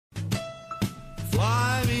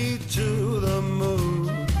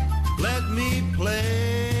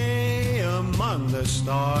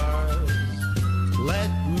stars. Let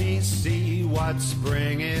me see what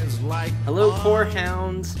spring is like. Hello, Core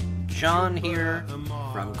Hounds. John here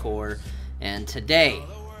from Core, and today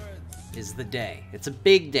is the day. It's a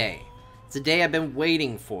big day. It's a day I've been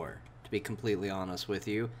waiting for, to be completely honest with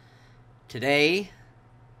you. Today,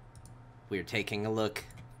 we're taking a look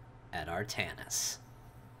at Artanis.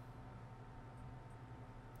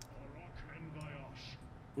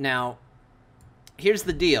 Now, here's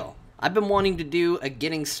the deal. I've been wanting to do a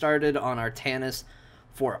getting started on Artanis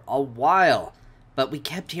for a while, but we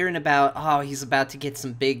kept hearing about, oh, he's about to get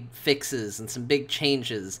some big fixes and some big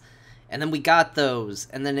changes. And then we got those,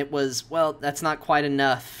 and then it was, well, that's not quite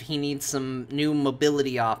enough. He needs some new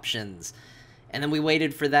mobility options. And then we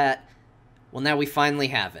waited for that. Well, now we finally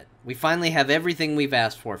have it. We finally have everything we've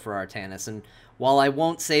asked for Artanis, and while I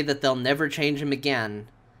won't say that they'll never change him again,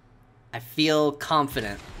 I feel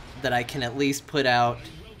confident that I can at least put out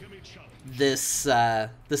this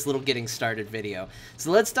this little getting started video.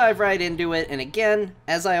 So let's dive right into it, and again,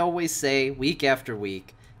 as I always say, week after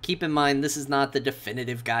week, keep in mind this is not the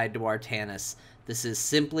definitive guide to Artanis. This is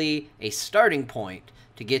simply a starting point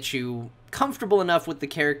to get you comfortable enough with the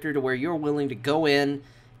character to where you're willing to go in,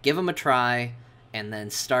 give him a try, and then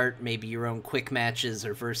start maybe your own quick matches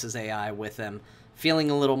or versus AI with him,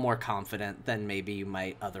 feeling a little more confident than maybe you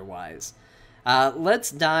might otherwise.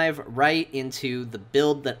 Let's dive right into the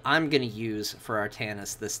build that I'm going to use for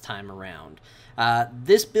Artanis this time around.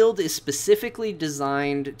 This build is specifically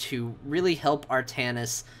designed to really help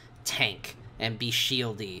Artanis tank and be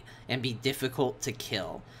shieldy and be difficult to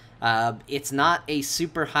kill. It's not a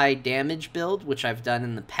super high damage build, which I've done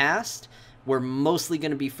in the past. We're mostly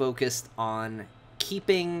going to be focused on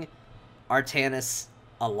keeping Artanis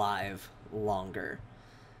alive longer.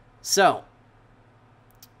 So,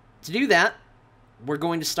 to do that, we're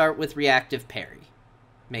going to start with reactive parry.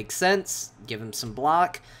 Makes sense, give him some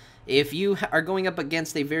block. If you are going up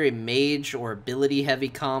against a very mage or ability heavy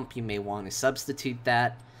comp, you may want to substitute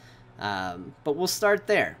that, but we'll start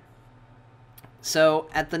there. So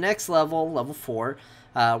at the next level, level 4,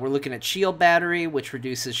 we're looking at Shield Battery, which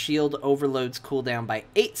reduces Shield Overload's cooldown by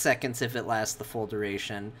 8 seconds if it lasts the full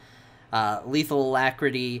duration. Lethal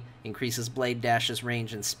Alacrity increases Blade Dash's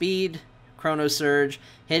range and speed. Chrono Surge,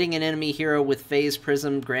 hitting an enemy hero with Phase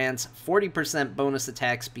Prism grants 40% bonus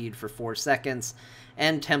attack speed for 4 seconds.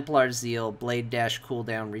 And Templar Zeal, Blade Dash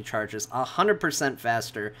cooldown recharges 100%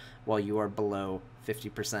 faster while you are below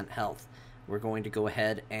 50% health. We're going to go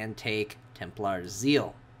ahead and take Templar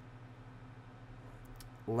Zeal.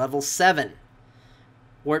 Level 7.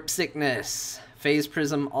 Warp Sickness. Phase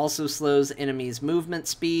Prism also slows enemies' movement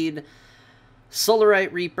speed.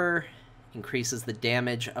 Solarite Reaper increases the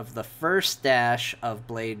damage of the first dash of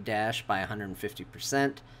Blade Dash by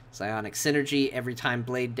 150%. Psionic Synergy. Every time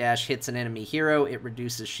Blade Dash hits an enemy hero, it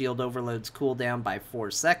reduces Shield Overload's cooldown by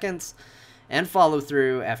 4 seconds. And Follow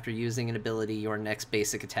Through. After using an ability, your next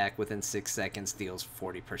basic attack within 6 seconds deals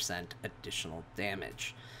 40% additional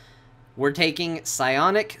damage. We're taking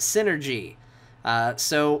Psionic Synergy.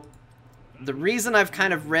 So the reason I've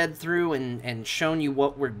kind of read through and shown you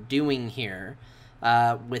what we're doing here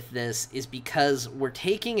with this is because we're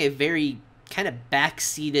taking a very kind of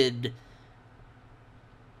backseated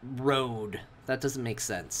road. That doesn't make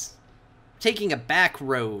sense. Taking a back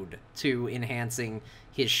road to enhancing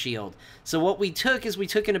his shield. So what we took is we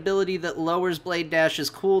took an ability that lowers Blade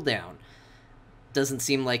Dash's cooldown. Doesn't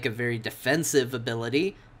seem like a very defensive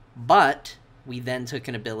ability, but we then took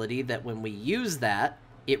an ability that when we use that,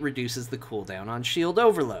 it reduces the cooldown on Shield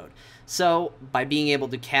Overload. So, by being able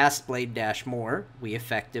to cast Blade Dash more, we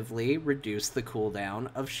effectively reduce the cooldown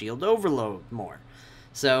of Shield Overload more.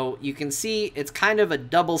 So, you can see it's kind of a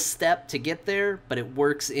double step to get there, but it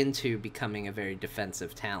works into becoming a very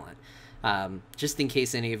defensive talent. Just in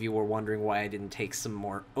case any of you were wondering why I didn't take some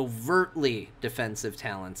more overtly defensive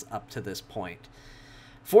talents up to this point.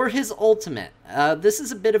 For his ultimate, this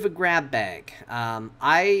is a bit of a grab bag.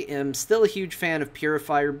 I am still a huge fan of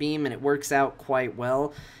Purifier Beam, and it works out quite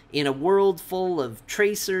well. In a world full of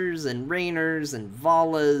Tracers and Rainers and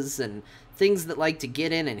Valas and things that like to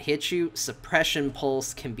get in and hit you, Suppression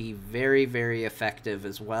Pulse can be very, very effective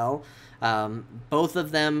as well. Both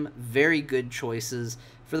of them, very good choices.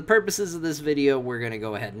 For the purposes of this video, we're going to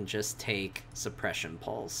go ahead and just take Suppression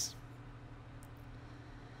Pulse.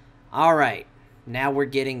 Alright. Now we're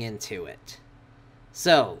getting into it.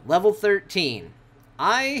 So, level 13.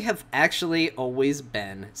 I have actually always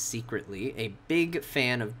been, secretly, a big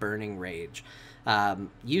fan of Burning Rage.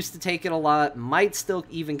 Used to take it a lot, might still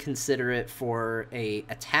even consider it for a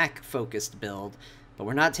attack-focused build, but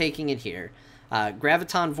we're not taking it here.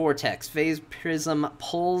 Graviton Vortex. Phase Prism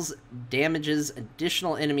pulls, damages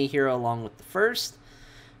additional enemy hero along with the first.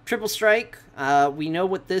 Triple Strike. We know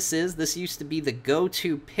what this is. This used to be the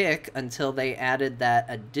go-to pick until they added that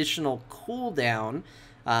additional cooldown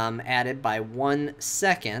added by 1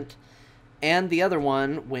 second. And the other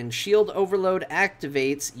one, when Shield Overload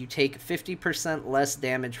activates, you take 50% less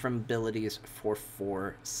damage from abilities for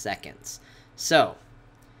 4 seconds. So,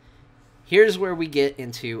 here's where we get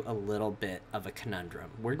into a little bit of a conundrum.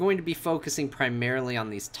 We're going to be focusing primarily on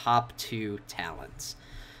these top 2 talents.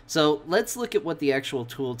 So, let's look at what the actual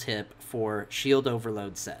tooltip for Shield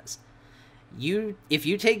Overload says. If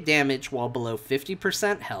you take damage while below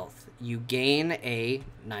 50% health, you gain a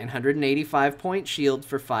 985 point shield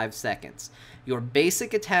for 5 seconds. Your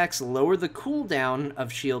basic attacks lower the cooldown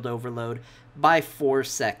of Shield Overload by 4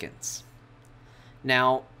 seconds.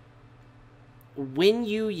 Now, when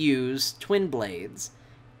you use Twin Blades,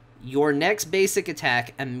 your next basic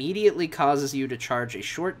attack immediately causes you to charge a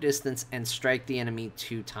short distance and strike the enemy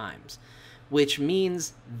 2 times, which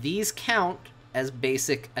means these count as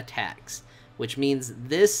basic attacks, which means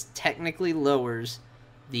this technically lowers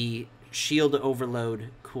the Shield Overload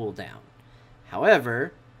cooldown.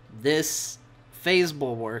 However, this Phase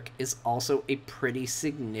Bulwark is also a pretty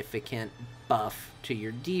significant buff to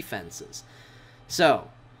your defenses. So,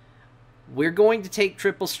 we're going to take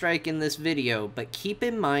Triple Strike in this video, but keep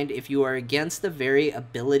in mind if you are against a very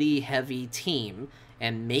ability-heavy team,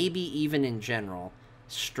 and maybe even in general,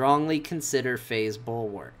 strongly consider Phase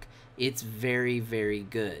Bulwark. It's very, very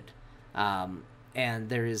good. And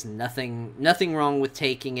there is nothing wrong with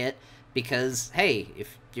taking it, because, hey,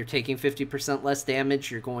 if you're taking 50% less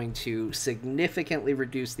damage, you're going to significantly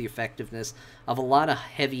reduce the effectiveness of a lot of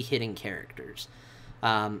heavy-hitting characters.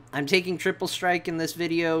 I'm taking Triple Strike in this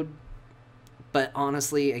video, but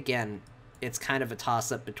honestly, again, it's kind of a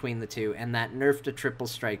toss-up between the two, and that nerf to Triple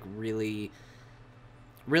Strike really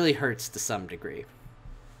hurts to some degree.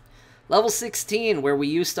 Level 16, where we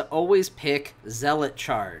used to always pick Zealot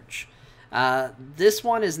Charge. This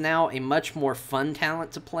one is now a much more fun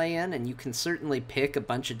talent to play in, and you can certainly pick a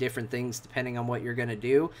bunch of different things depending on what you're going to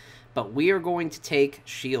do, but we are going to take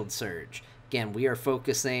Shield Surge. Again, we are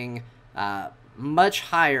focusing much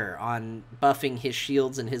higher on buffing his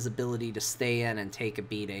shields and his ability to stay in and take a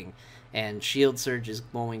beating, and Shield Surge is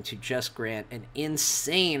going to just grant an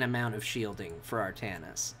insane amount of shielding for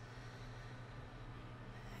Artanis.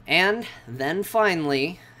 And then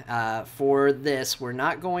finally, for this, we're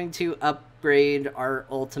not going to upgrade our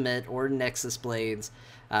ultimate or Nexus Blades.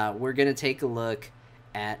 We're going to take a look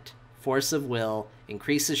at Force of Will.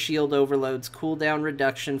 Increases Shield Overload's cooldown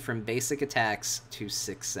reduction from basic attacks to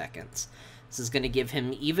 6 seconds. This is going to give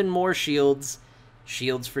him even more shields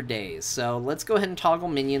for days. So let's go ahead and toggle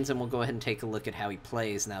minions, and we'll go ahead and take a look at how he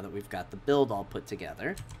plays now that we've got the build all put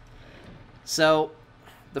together. So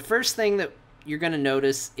the first thing that you're going to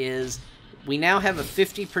notice is we now have a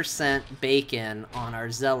 50% bake-in on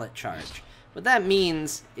our Zealot Charge. What that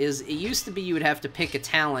means is it used to be you would have to pick a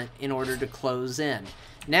talent in order to close in.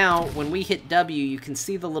 Now, when we hit W, you can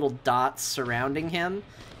see the little dots surrounding him.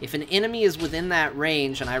 If an enemy is within that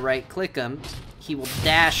range and I right-click him, he will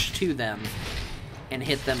dash to them and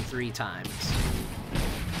hit them 3 times.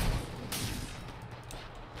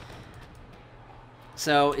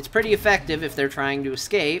 So it's pretty effective if they're trying to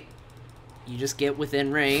escape. You just get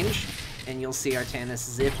within range, and you'll see Artanis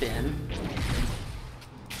zip in,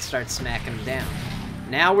 start smacking them down.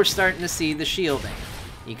 Now we're starting to see the shielding.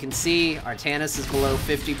 You can see Artanis is below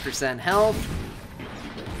 50% health.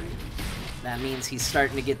 That means he's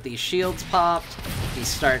starting to get these shields popped. He's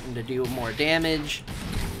starting to do more damage.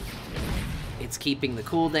 It's keeping the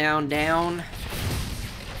cooldown down.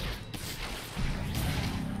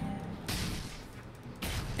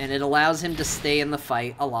 And it allows him to stay in the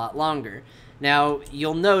fight a lot longer. Now,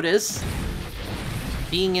 you'll notice,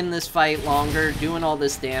 being in this fight longer, doing all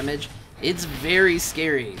this damage, it's very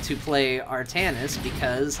scary to play Artanis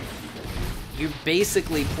because you're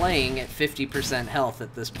basically playing at 50% health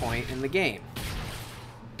at this point in the game.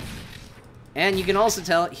 And you can also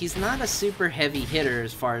tell he's not a super heavy hitter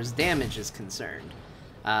as far as damage is concerned.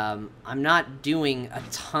 I'm not doing a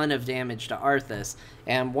ton of damage to Arthas,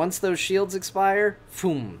 and once those shields expire,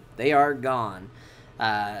 boom, they are gone.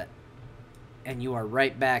 And you are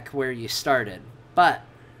right back where you started. But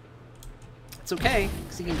it's okay,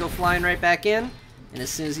 because he can go flying right back in, and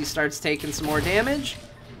as soon as he starts taking some more damage,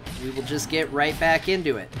 we will just get right back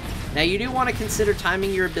into it. Now, you do want to consider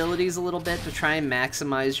timing your abilities a little bit to try and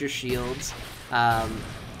maximize your shields.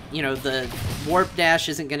 You know, the warp dash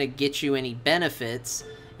isn't going to get you any benefits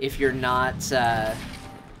if you're not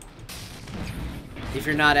if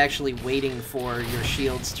you're not actually waiting for your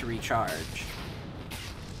shields to recharge.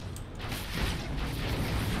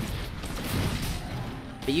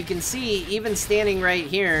 But you can see, even standing right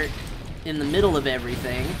here in the middle of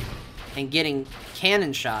everything and getting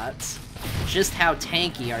cannon shots, just how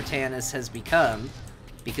tanky Artanis has become.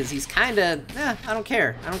 Because he's kinda, I don't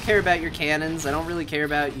care. I don't care about your cannons. I don't really care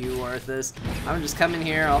about you, Arthas. I'm just coming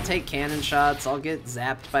here, I'll take cannon shots, I'll get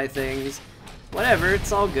zapped by things. Whatever,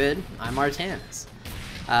 it's all good. I'm Artanis.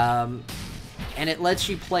 And it lets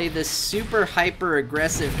you play this super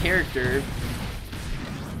hyper-aggressive character,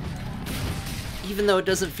 even though it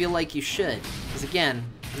doesn't feel like you should. Because again,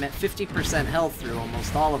 I'm at 50% health through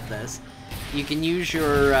almost all of this. You can use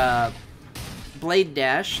your blade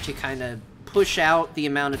dash to kind of push out the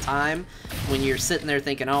amount of time when you're sitting there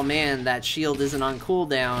thinking, oh man, that shield isn't on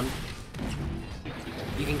cooldown.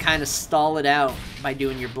 You can kind of stall it out by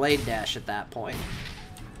doing your blade dash at that point.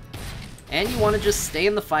 And you want to just stay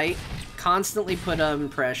in the fight, constantly put on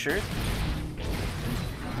pressure,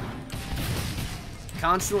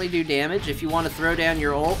 constantly do damage. If you want to throw down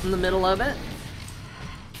your ult in the middle of it,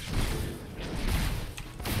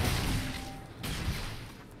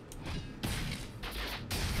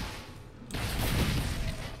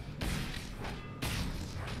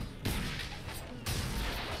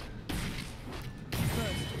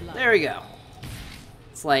 there we go.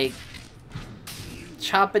 It's like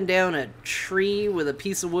chopping down a tree with a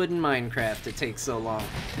piece of wood in Minecraft. It takes so long.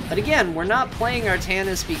 But again, we're not playing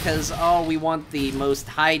Artanis because, oh, we want the most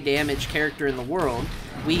high damage character in the world.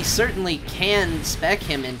 We certainly can spec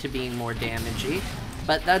him into being more damagey,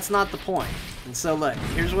 but that's not the point. And so look,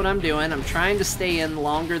 here's what I'm doing. I'm trying to stay in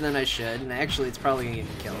longer than I should, and actually it's probably gonna get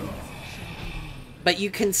me killed. But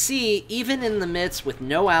you can see, even in the midst with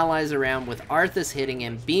no allies around, with Arthas hitting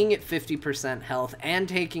him, being at 50% health, and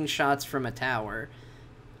taking shots from a tower,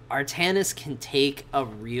 Artanis can take a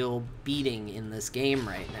real beating in this game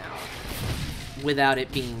right now, without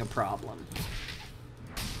it being a problem.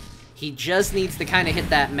 He just needs to kind of hit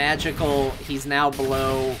that magical, he's now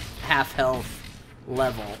below half health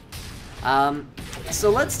level.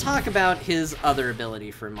 So let's talk about his other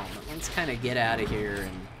ability for a moment. Let's kind of get out of here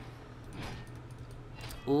and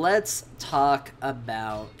let's talk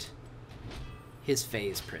about his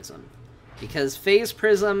Phase Prism. Because Phase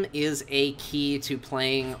Prism is a key to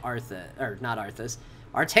playing Artanis.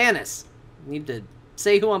 I need to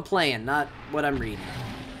say who I'm playing, not what I'm reading.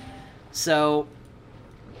 So,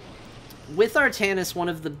 with Artanis, one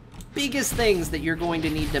of the biggest things that you're going to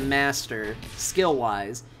need to master,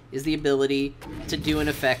 skill-wise, is the ability to do an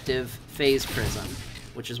effective Phase Prism,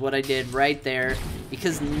 which is what I did right there,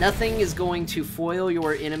 because nothing is going to foil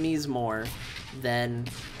your enemies more than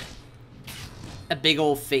a big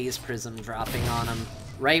old Phase Prism dropping on them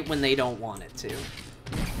right when they don't want it to.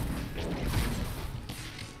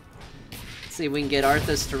 Let's see if we can get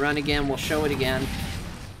Arthas to run again. We'll show it again.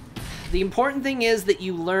 The important thing is that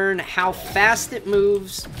you learn how fast it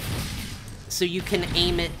moves so you can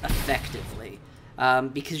aim it effectively.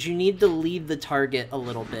 Because you need to lead the target a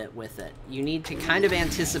little bit with it. You need to kind of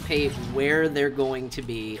anticipate where they're going to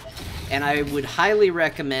be, and I would highly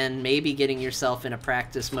recommend maybe getting yourself in a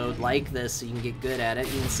practice mode like this so you can get good at it.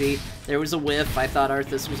 You can see there was a whiff. I thought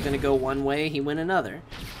Arthas was going to go one way, he went another.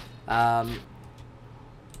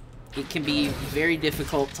 It can be very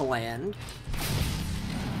difficult to land.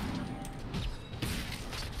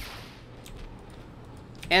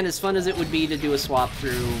 And as fun as it would be to do a swap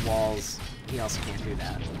through walls, he also can't do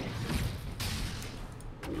that.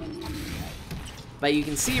 But you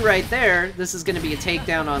can see right there, this is going to be a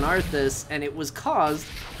takedown on Arthas, and it was caused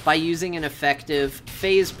by using an effective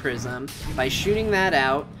Phase Prism, by shooting that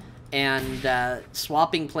out and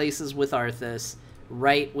swapping places with Arthas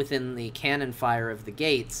right within the cannon fire of the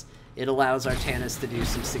gates. It allows Artanis to do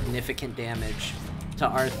some significant damage to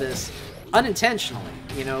Arthas unintentionally,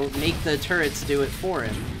 you know, make the turrets do it for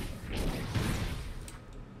him.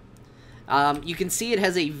 You can see it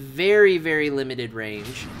has a very, very limited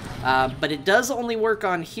range, but it does only work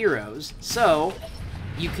on heroes, so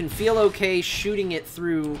you can feel okay shooting it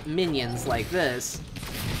through minions like this.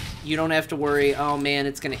 You don't have to worry, oh man,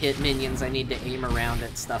 it's going to hit minions, I need to aim around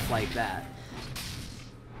it, stuff like that.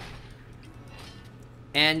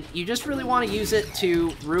 And you just really want to use it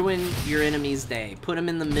to ruin your enemy's day. Put them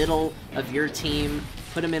in the middle of your team,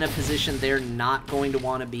 put them in a position they're not going to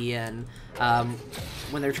want to be in.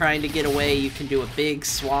 When they're trying to get away, you can do a big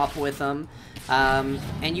swap with them.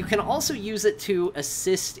 And you can also use it to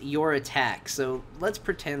assist your attack. So let's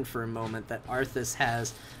pretend for a moment that Arthas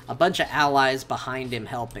has a bunch of allies behind him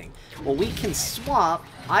helping. Well, we can swap.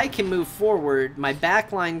 I can move forward, my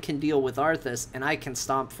backline can deal with Arthas, and I can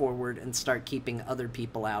stomp forward and start keeping other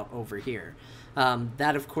people out over here.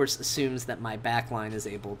 That, of course, assumes that my backline is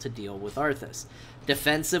able to deal with Arthas.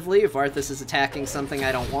 Defensively, if Arthas is attacking something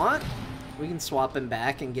I don't want, we can swap him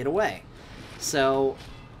back and get away. So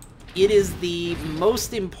it is the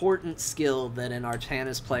most important skill that an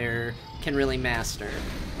Artanis player can really master.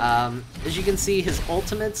 As you can see, his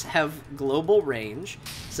ultimates have global range,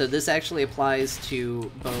 so this actually applies to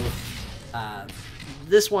both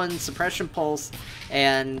this one, Suppression Pulse,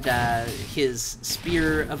 and his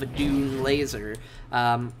Spear of a Dune laser.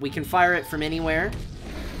 We can fire it from anywhere.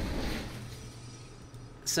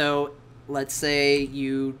 So let's say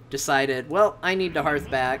you decided, well, I need to hearth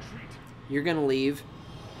back. You're going to leave.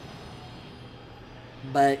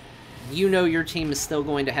 But you know your team is still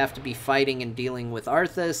going to have to be fighting and dealing with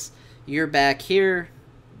Arthas. You're back here.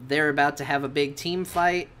 They're about to have a big team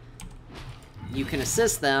fight. You can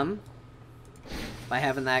assist them by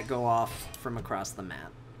having that go off from across the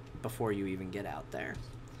map before you even get out there.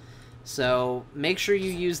 So make sure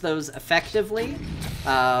you use those effectively.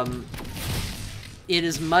 It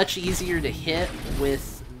is much easier to hit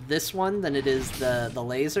with this one than it is the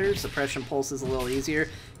laser. Suppression Pulse is a little easier.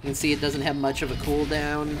 You can see it doesn't have much of a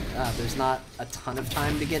cooldown. There's not a ton of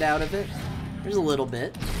time to get out of it. There's a little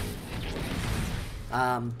bit.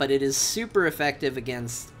 But it is super effective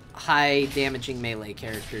against high damaging melee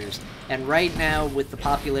characters. And right now, with the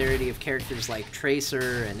popularity of characters like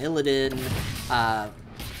Tracer and Illidan,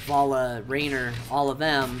 Vala, Raynor, all of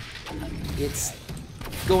them, it's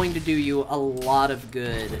going to do you a lot of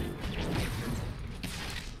good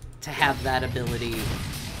to have that ability,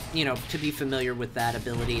 you know, to be familiar with that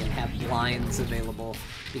ability and have blinds available,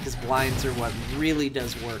 because blinds are what really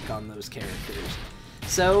does work on those characters.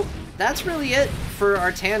 So that's really it for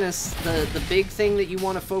Artanis. The big thing that you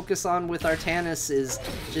want to focus on with Artanis is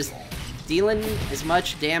just dealing as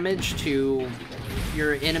much damage to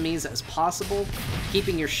your enemies as possible,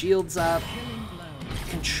 keeping your shields up,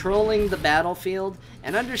 controlling the battlefield,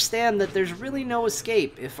 and understand that there's really no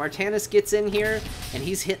escape. If Artanis gets in here and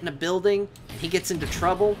he's hitting a building and he gets into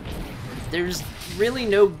trouble, there's really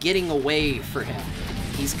no getting away for him.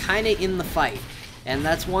 He's kind of in the fight. And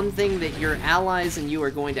that's one thing that your allies and you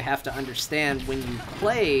are going to have to understand when you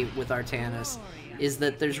play with Artanis, is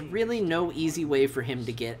that there's really no easy way for him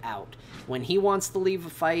to get out. When he wants to leave a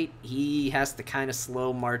fight, he has to kind of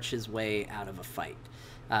slow march his way out of a fight.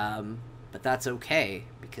 But that's okay,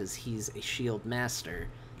 because he's a shield master,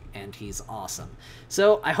 and he's awesome.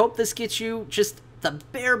 So I hope this gets you just the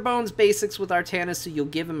bare bones basics with Artanis, so you'll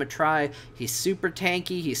give him a try. He's super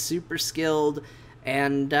tanky, he's super skilled,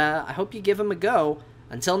 and I hope you give him a go.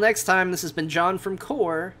 Until next time, this has been John from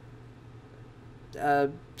Core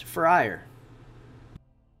for Ire.